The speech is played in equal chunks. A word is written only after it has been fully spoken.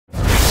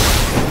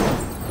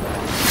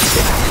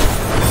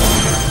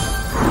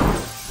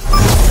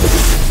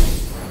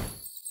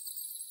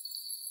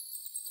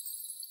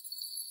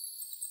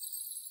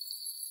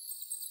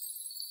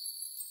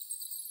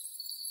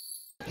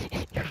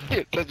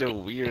such a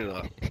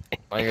weirdo.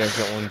 I gotta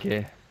get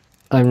 1k.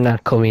 I'm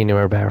not coming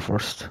anywhere bar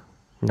first.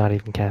 Not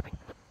even capping.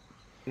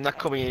 I'm not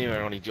coming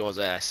anywhere, only Joe's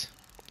ass.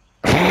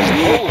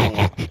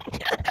 Oh!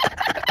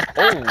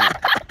 Oh! Is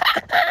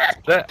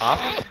that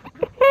offer? Is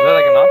that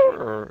like an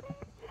offer or?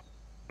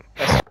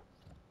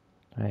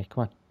 Alright,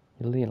 come on.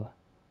 You'll deal.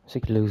 I'm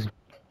sick of losing.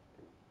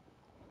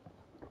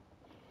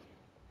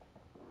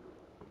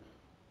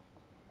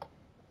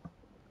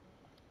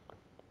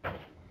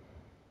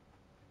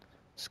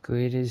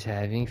 Squid is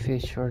having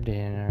fish for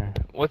dinner.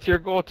 What's your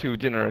go-to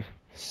dinner?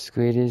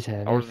 Squid is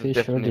having Ours is fish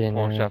for definitely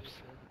pork dinner. chops.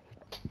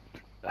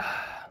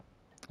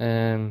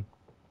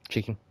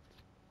 Chicken.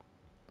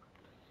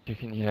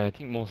 Chicken, yeah, I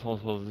think most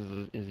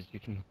households is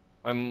chicken.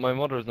 My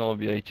mother's now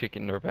be like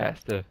chicken or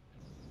pasta,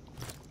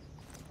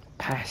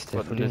 Pasta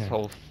but for in this dinner.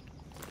 house,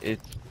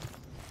 it's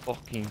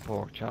fucking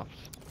pork chops.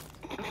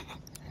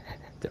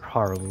 They're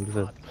horrible, as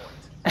well.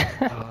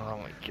 Oh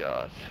my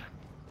god.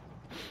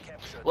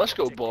 Let's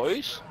go,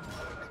 boys.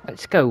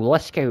 Let's go,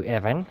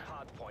 Evan.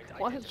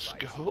 Let's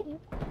go.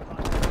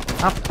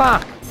 Ah,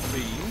 fuck!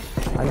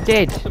 Please. I'm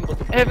dead.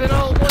 Evan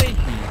Almighty.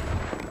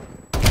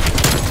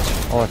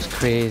 Oh, it's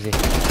crazy.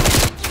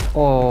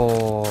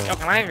 Oh. Yo,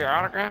 can I have your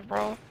autograph,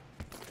 bro?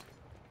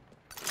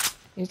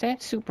 Is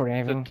that super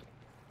Evan?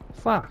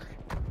 Fuck.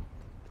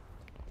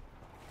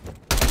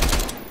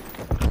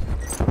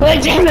 Oh,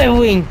 damn that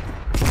wing!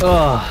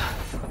 Oh.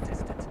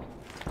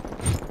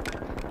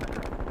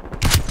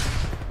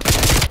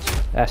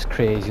 That's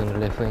crazy on the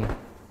left wing.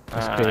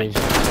 That's crazy.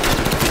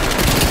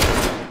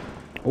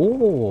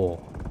 Oh.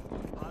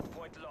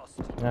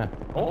 Yeah.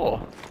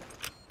 Oh.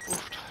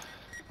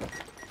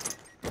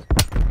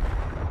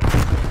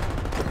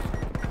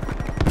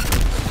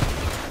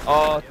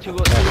 Oh, two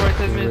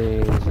right in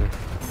mid. Crazy.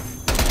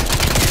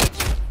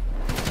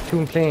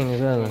 Two playing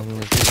as well,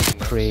 and it's just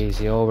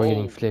crazy. Oh, we're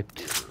getting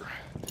flipped.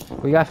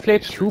 We got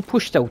flipped. Who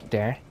pushed out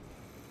there?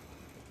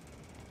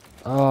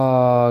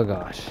 Oh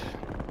gosh.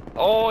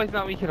 Oh, he's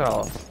not weak at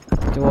all.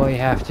 Do I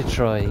have to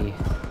try?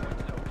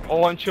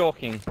 Oh, I'm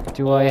choking.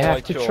 Do I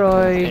have to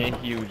try? In a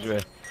huge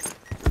way.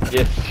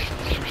 Yes.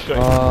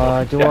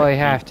 Do I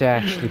have to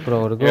actually put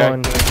out a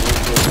gun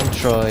and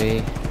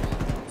try?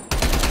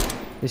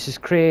 This is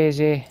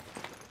crazy.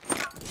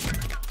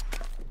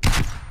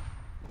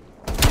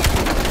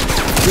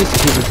 This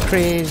kid is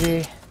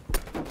crazy.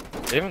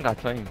 They haven't got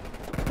time.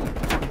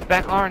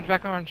 Back orange,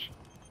 back orange.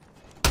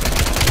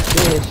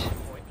 Dead.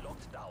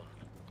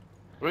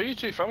 Where are you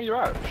two from? You're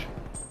Irish.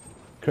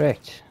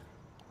 Correct.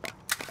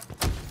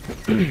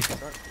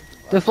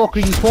 The fuck are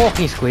you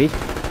talking, Squid?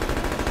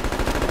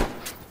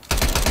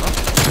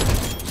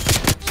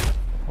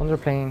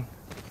 Underplaying.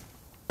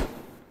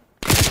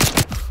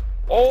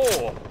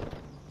 Oh!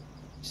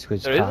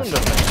 Squid's There passing.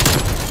 isn't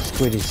a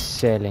Squid is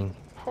selling.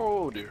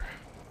 Oh dear.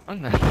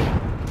 I'm not.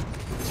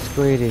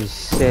 Squid is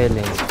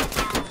selling.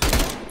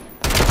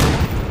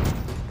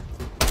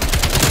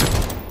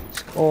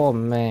 Oh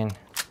man.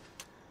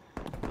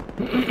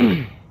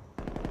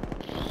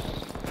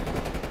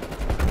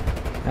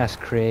 That's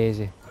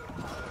crazy.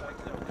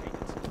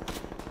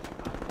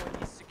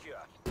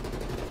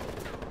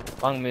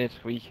 Long mid,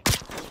 weak.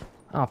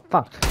 Oh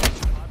fuck.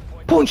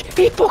 Punch!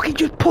 He fucking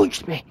just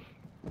punched me!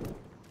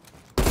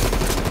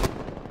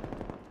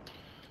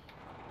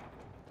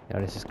 Yeah,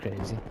 this is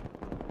crazy.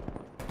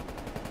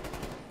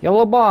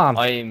 Yellow bomb!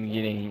 I'm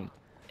getting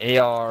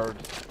AR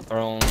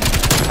around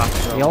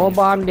Castron. Yellow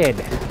bomb dead.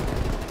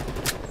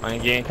 I'm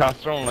getting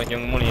Castron like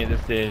young money at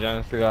this stage,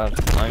 honest to God.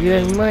 I'm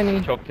Young getting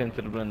money. chucked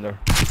into the blender.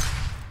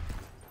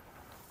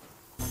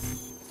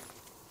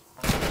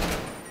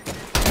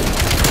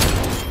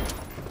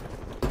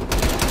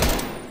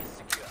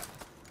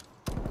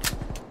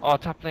 Oh,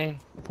 top lane.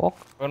 Fuck.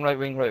 Run right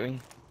wing, right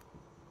wing.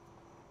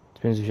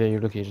 Depends if you're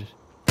located.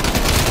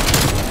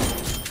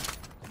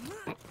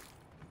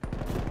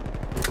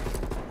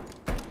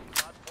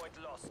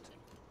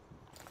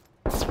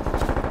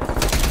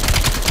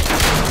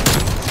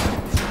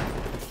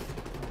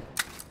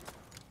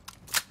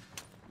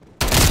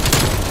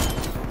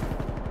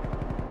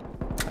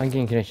 I'm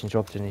getting connection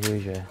dropped in the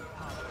huge way.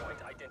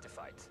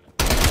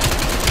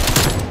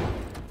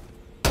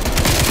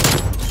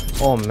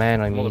 Oh man,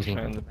 I'm eating.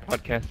 The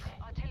podcast.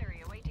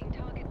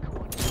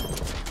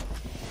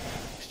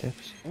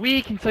 Steps.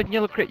 Weak inside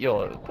yellow crit,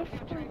 yo.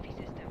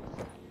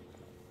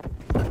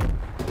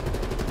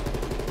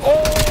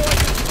 Oh, I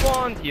just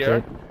spawned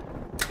here.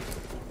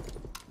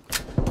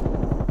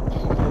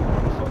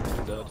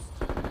 Dead.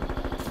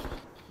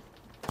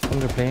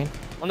 Underplaying.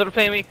 Under the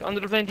plane, weak. Under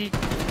the plane, D.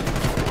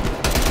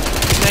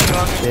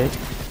 Dead.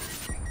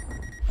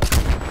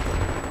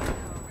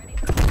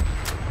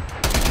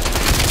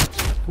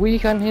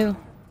 Weak on hill.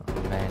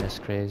 Oh man, that's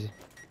crazy.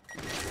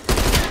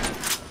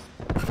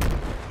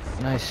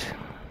 Nice.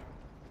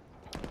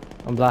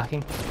 I'm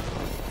blocking.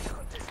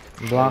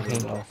 I'm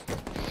blocking.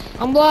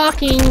 I'm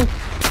blocking!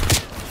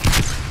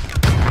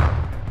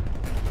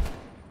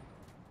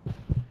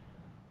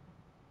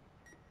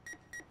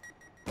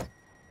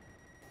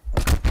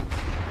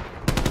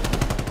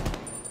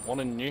 One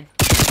in you.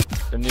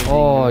 The new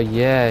Oh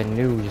yeah,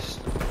 new.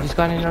 He's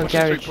gone in our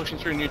garage. Pushing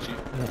through new to you.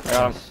 I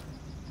got him.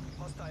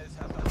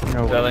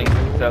 No.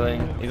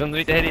 Selling. He's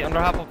underneath the heady, under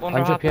half up, under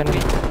I'm half jumping.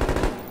 up.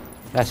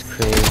 That's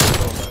crazy.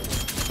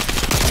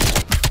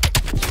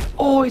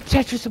 Oh, it's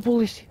Tetris the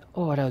bullet.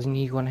 Oh, that was an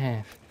eagle and a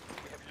half.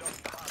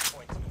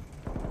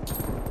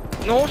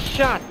 No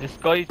shot! This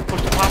guy's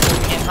pushed the half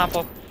up again, half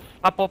up.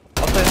 Half up,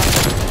 outside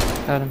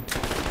half Got him.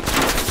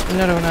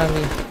 Another one on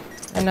me.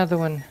 Another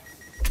one.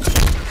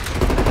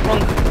 up. Run.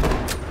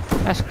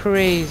 That's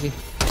crazy.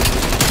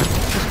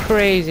 That's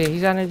crazy.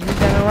 He's on a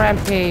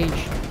rampage.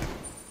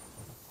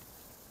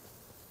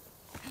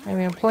 I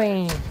mean, I'm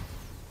playing.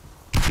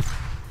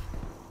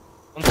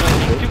 One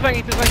flanky, two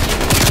flanky, two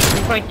flanky.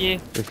 Two flanky.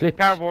 We flip.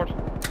 Cardboard.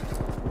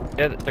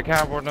 Yeah, they're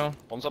cardboard now.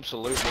 One's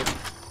absolutely.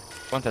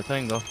 Want that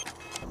thing though.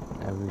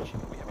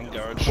 In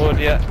garage. Wood,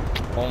 yeah.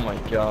 Oh my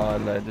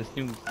god, lad, this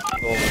new this.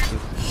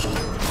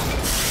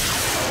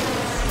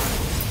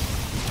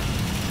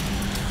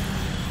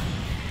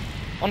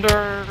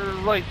 Under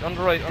right. He's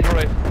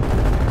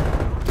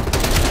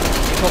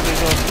up,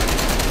 he's up.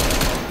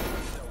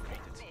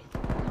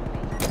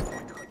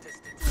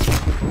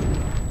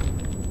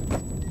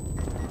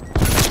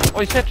 Oh,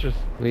 he's Tetris.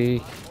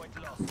 Weak.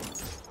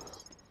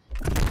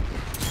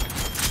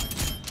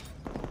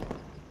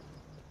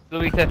 The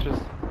weak Tetris.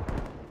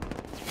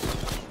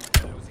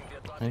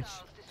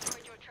 Nice.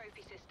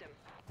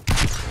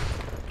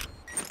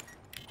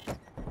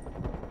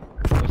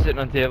 I'm sitting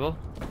on table.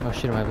 Oh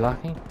shit, am I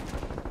blocking?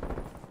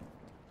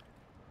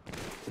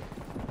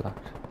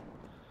 Blocked.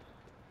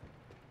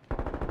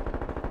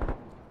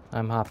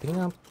 I'm hopping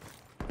up.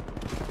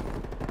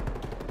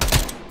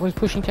 Oh, he's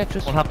pushing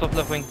Tetris. One hopped up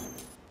left wing.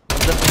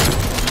 Left wing.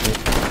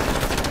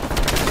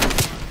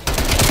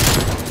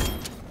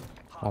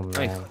 Oh man.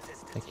 Nice.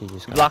 I think he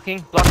just got Blocking.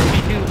 Block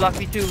B2. Block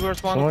B2. We're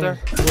spawned up there.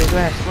 Where's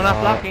last? We're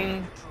not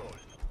blocking.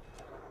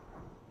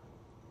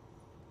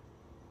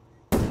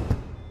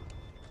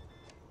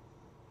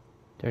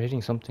 They're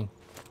hitting something.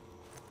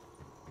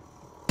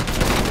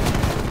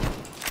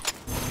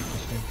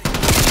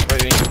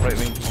 Right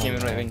wing. He came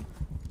in right wing.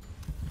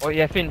 Oh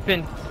yeah, Finn.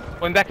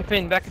 Going back to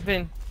Finn.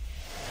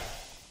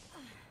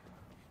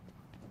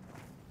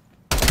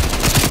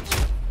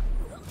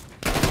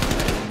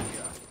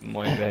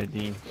 My bad,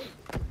 Dean.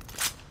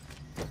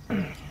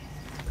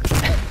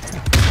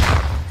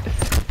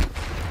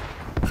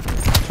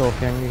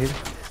 Trophy on you here.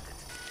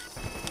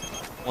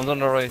 One's on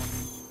the right.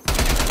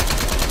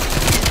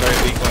 Very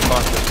weak, going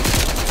back.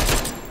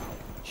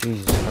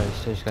 Jesus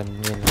Christ, I just got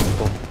nailed in the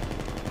bum.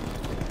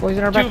 Boys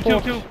in our back Two.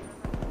 foot.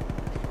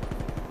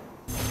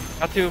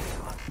 Got two.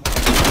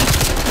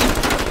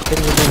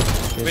 Getting the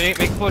ball. Make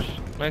a push.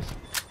 Nice.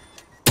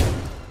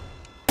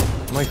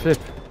 My flip.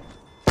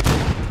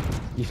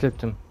 You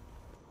flipped him.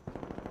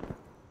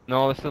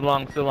 No, it's still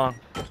long.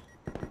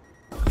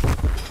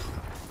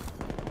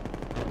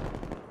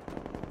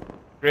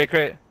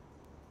 Great.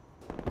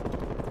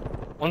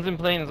 One's in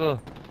plane as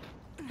well.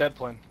 Dead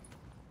plane.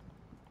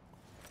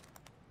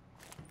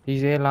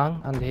 He's A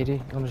long on the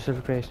hitty under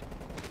silver crate.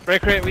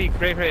 Great weak.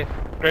 Great I'm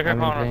in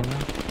corner. plane now.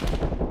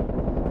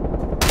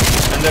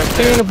 And they're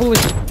Clearing a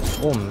bullet.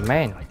 Oh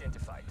man.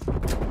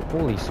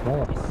 Holy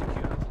smoke.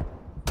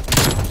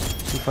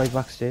 P5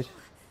 box dead.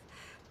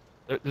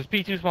 There's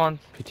P2 spawns.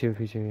 P2,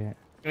 yeah.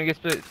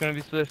 It's gonna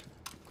be split.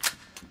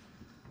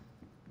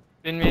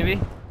 Spin maybe?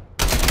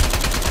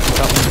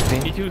 Got one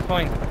spin. P2 is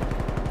fine.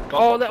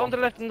 Oh, On the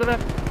left. On the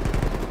left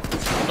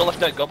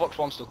dead, go box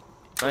one still.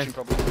 Nice. Pushing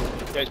probably.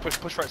 Yeah, he's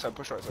push right side.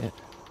 Yeah.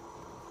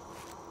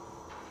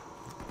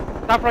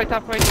 Top right.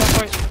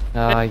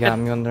 Ah, I got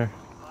me under.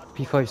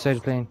 P5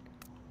 side plane.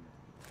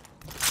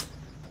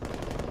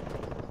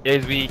 Yeah,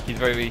 he's weak. He's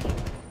very weak.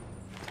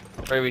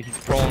 He's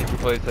prone to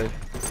play side.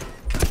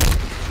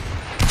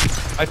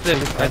 I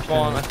flipped. I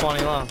spawn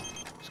along.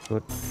 It's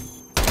good. 2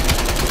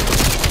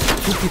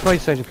 P5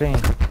 side plane.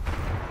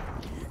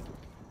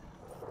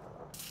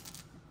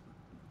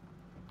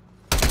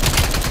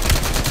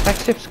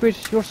 Backstep squid,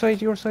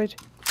 your side.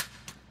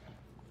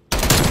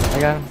 I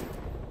got him.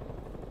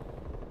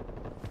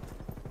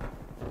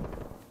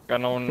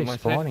 Got no one in He's my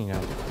side. spawning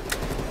now.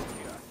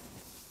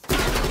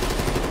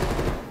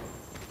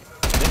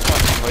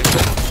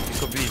 It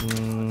could be.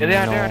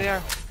 Yeah, they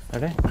are. Are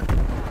they?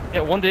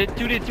 Yeah, one did,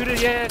 two did,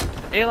 yeah.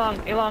 A long.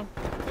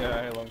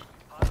 Yeah, hey, long.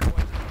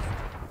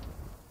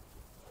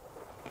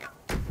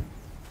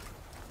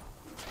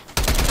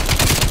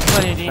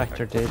 Plenty deep.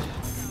 Factor dead.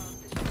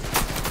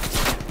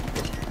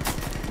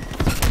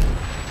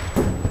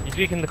 He's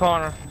weak in the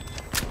corner.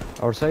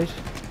 Our side?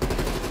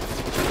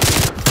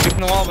 Weak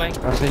in the wall bank.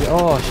 Our side.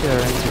 Oh shit, they're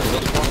in.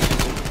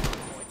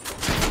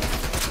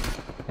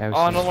 Yeah,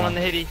 Oh, another one on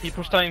the hitty. He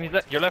pushed time. He's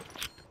your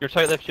left. Your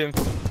tight left, Jim.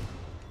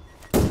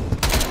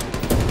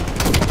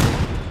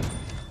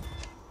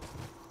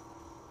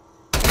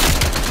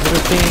 Little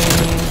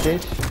thing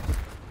dead.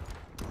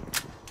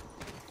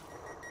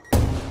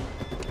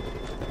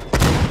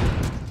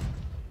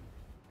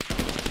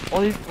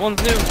 Oh,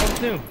 one's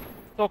new.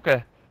 It's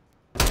okay.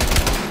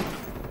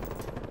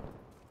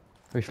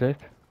 We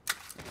flip.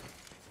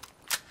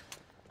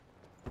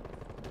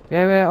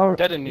 Yeah, or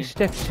Dead in you.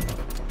 steps.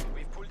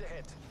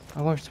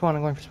 I'm going for spawn,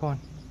 I'm going for spawn.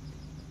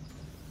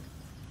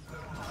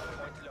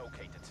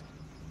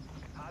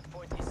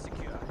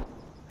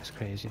 That's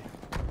crazy.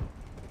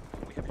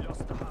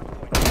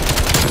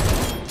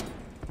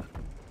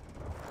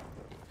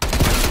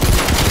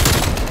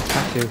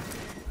 Have to.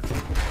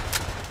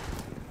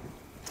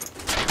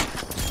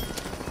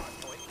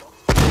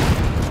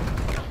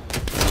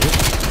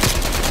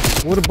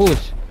 What a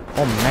bullet!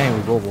 Oh man,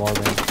 we go wall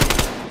then.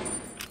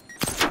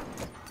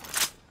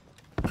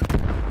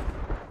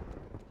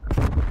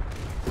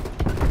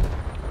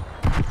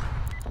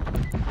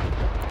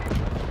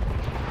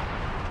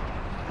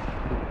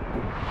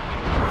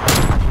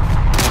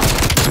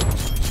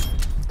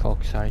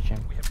 Talk, sorry,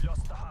 Jim.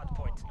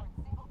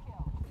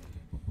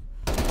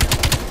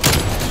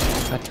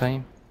 That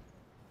time.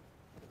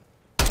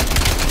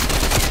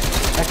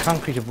 That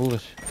concrete a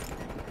bullet.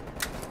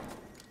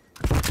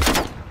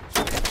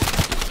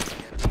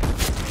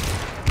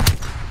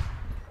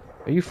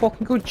 Are you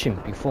fucking good,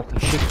 chimp? You fucking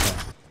shit man.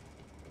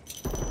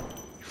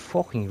 You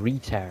fucking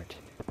retard.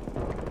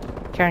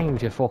 Carrying you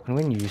to fucking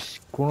win, you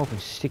just going up and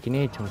sticking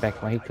it to the back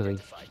of my head because I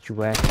hit you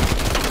back.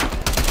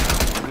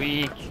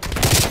 Weak.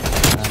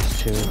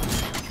 That's two.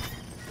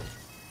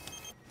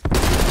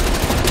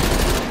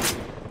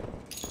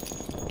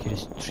 Get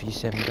us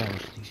 3-7 down,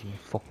 so you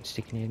fucking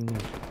sticking it in there.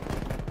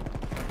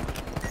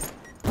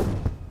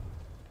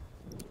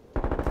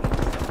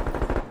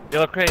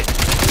 Yellow crate.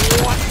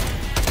 What?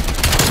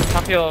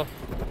 Top yellow.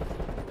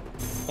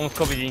 Almost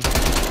copied you.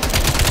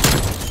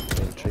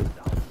 Tree.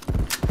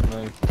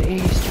 Nice. The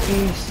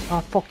ace. Oh,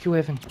 fuck you,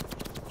 Evan.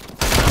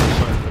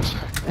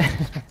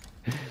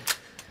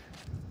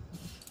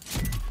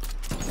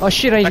 Oh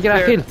shit, I need to get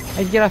off hill. I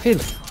need to get off hill.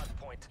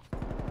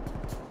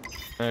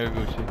 There you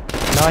go, shit.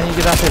 No, I need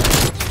to get off hill.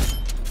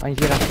 I need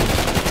to get off hill.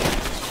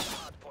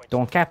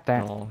 Don't cap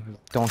that. No,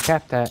 Don't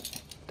cap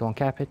that. Don't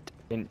cap it.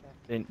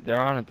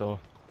 they're on it though.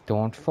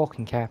 Don't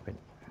fucking cap it.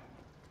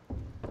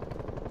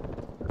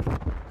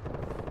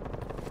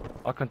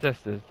 I'll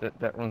contest this.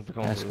 That runs the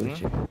corner. That's good,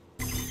 shit.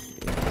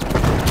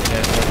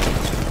 Yeah,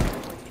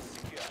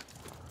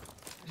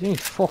 Is any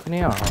fucking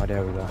air? Oh,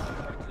 there we go.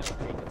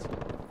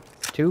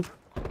 Tube?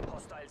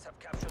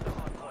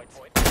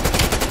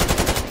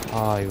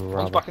 Oh, you One's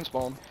robber. back in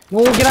spawn.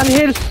 No, get on the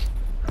hill!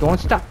 Don't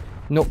stop.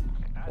 No.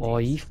 Oh,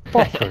 you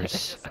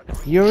fuckers.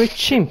 You're a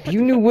chimp.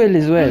 You knew well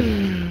as well.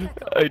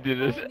 I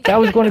did it. That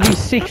was going to be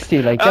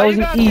 60. Like, that Oh, was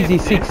you an got easy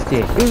 50. 60.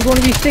 It was going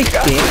to be 60.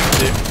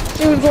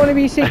 It was going to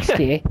be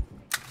 60.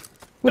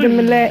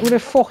 With a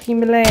fucking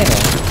Milano.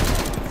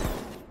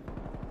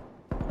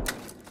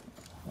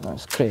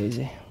 That's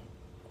crazy.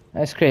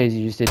 That's crazy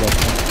you just did that.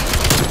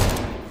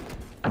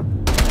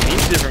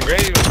 He's different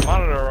grade with the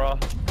monitor raw.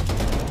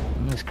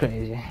 That's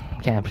crazy.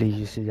 Can't believe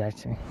you did that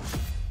to me.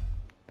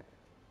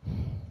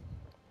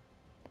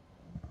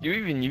 You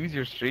even use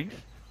your streaks?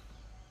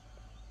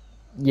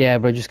 Yeah,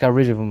 but I just got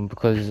rid of them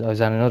because I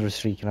was on another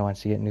streak and I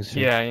wanted to get a new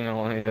streak. Yeah, you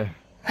know, yeah.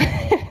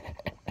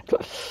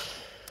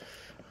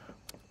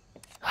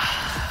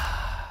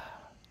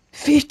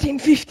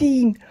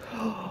 15-15!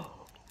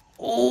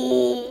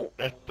 Oh!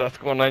 That's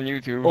going on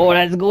YouTube. Oh,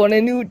 that's going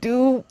on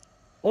YouTube!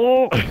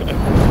 Oh!